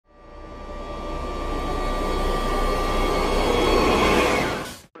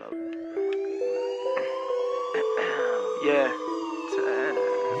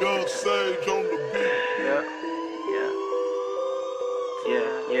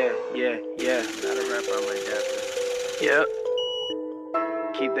Yeah. Not a rapper, I'm like that. Yep.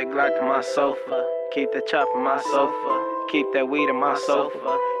 Keep that Glock in my sofa. Keep that chop in my sofa. Keep that weed in my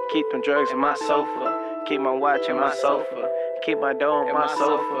sofa. Keep them drugs in my sofa. Keep my watch in my sofa. Keep my dough in my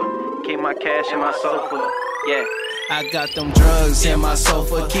sofa. Keep my cash in my sofa. Yeah. I got them drugs in my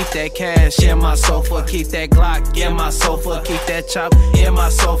sofa, keep that cash in my sofa, keep that Glock in my sofa, keep that chop in my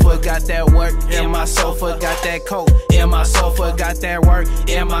sofa, got that work in my sofa, got that coke in my sofa, got that work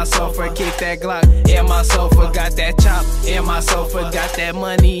in my sofa, keep that Glock in my sofa, got that chop in my sofa, got that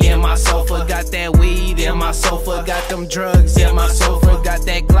money in my sofa, got that weed in my sofa, got them drugs in my sofa, got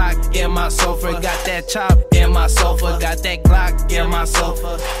that Glock in my sofa, got that chop in my sofa, got that Glock in my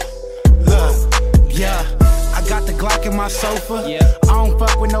sofa. Look, yeah. I got the Glock in my sofa. I don't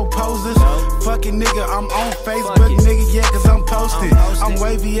fuck with no posers. Fucking nigga, I'm on Facebook, nigga, yeah, cause I'm posting. I'm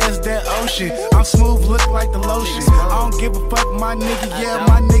wavy as that ocean. I'm smooth, look like the lotion. I don't give a fuck, my nigga, yeah,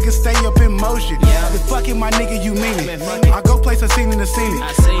 my nigga stay up in motion. If fucking my nigga, you mean it. I go place a scene in the scene.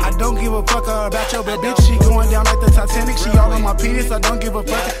 I don't give a fuck about your bad bitch. She going down like the Titanic. She all on my penis. I don't give a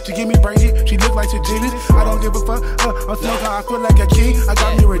fuck. She give me brainy. She look like she genius. I don't give a fuck. I'm smoking. I feel like a king. I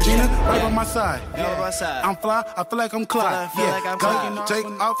got me Regina right on my side. I'm fly. I feel like I'm Clyde. Yeah, take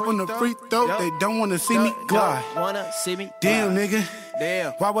off on the free throw. They don't wanna see me glide. Damn, nigga.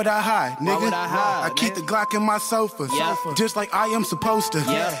 Damn. Why would I hide, nigga? I keep the Glock in my sofa, just like I am supposed to.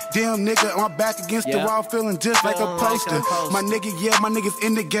 Damn, nigga, my back against the wall, feeling just like a poster. My nigga, yeah, my nigga's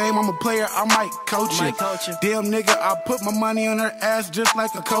in the game. I'm a player, I might coach it. Damn, nigga, I put my money on her ass just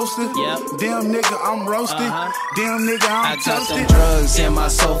like a coaster. Damn, nigga, I'm roasted. Damn, nigga, I'm toasted. I got them drugs in my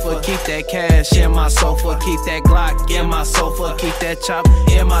sofa, keep that cash in my sofa, keep that Glock in my sofa, keep that chop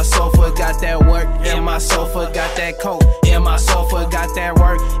in my sofa, got that work in my sofa, got that coke in my sofa, got that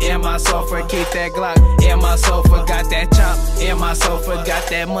work in my sofa, keep that Glock in my sofa, got that chop in my sofa, got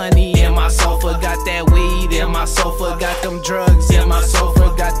that money in my sofa, got that weed in my sofa, got them drugs in my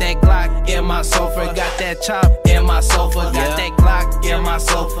sofa, got that Glock in my sofa, got that chop in my sofa, got that Glock in my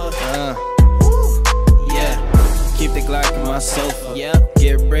sofa. Keep the Glock in my sofa.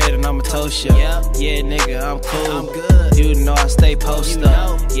 Get bread and I'ma toast ya. Yeah, nigga, I'm cool. I'm good. You know I stay posted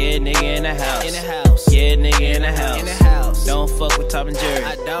up. Yeah, nigga in the house. Yeah, nigga in the house. Don't fuck with Tom and Jerry.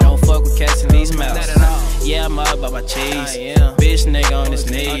 Don't fuck with cats in these mouths. Yeah, I'm all about my cheese. Bitch nigga on his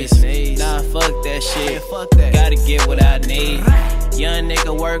knees. Nah, fuck that shit. Gotta get what I need. Young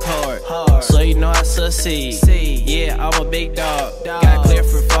nigga work hard, so you know I succeed. Yeah, I'm a big dog. Got clear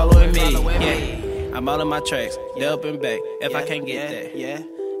for following me. Yeah. I'm all in my tracks, they up and back. If I can't get that,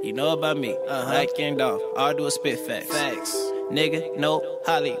 you know about me. Black and off, all I do is spit facts. Nigga, no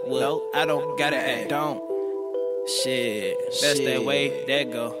Hollywood. I don't gotta act. Shit, that's that way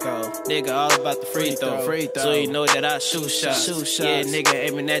that go. Nigga, all about the free throw. So you know that I shoot shots. Yeah, nigga,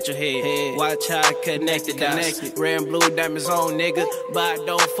 aiming at your head. Watch how I connect the dots. Red and blue diamonds on, nigga, but I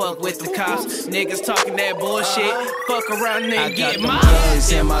don't fuck with them cops. Niggas talking that bullshit. Fuck around and get mine.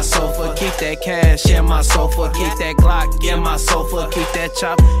 Drugs in my sofa, keep that cash in my sofa, keep that Glock in my sofa, keep that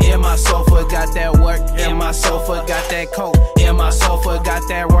chop in my sofa, got that work in my sofa, got that coke in my sofa, got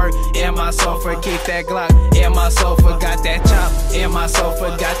that work in my sofa, keep that Glock in my sofa, got that chop in my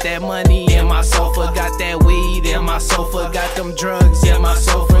sofa, got that money in my sofa, got that weed in my sofa, got them drugs in my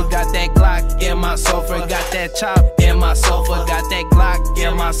sofa, got that Glock in my sofa, got that chop in my sofa, got that Glock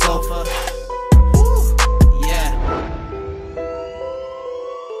in my sofa.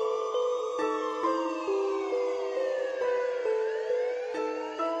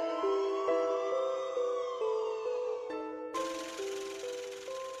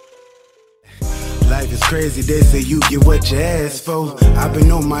 Life is crazy, they say you get what you ask for. I've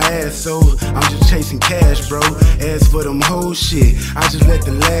been on my ass, so I'm just chasing cash, bro. As for them whole shit, I just let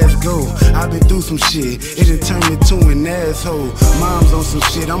the last go. I've been through some shit, it done turned me to an asshole. Mom's on some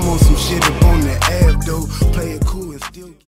shit, I'm on some shit up on the app, though. Play it cool and still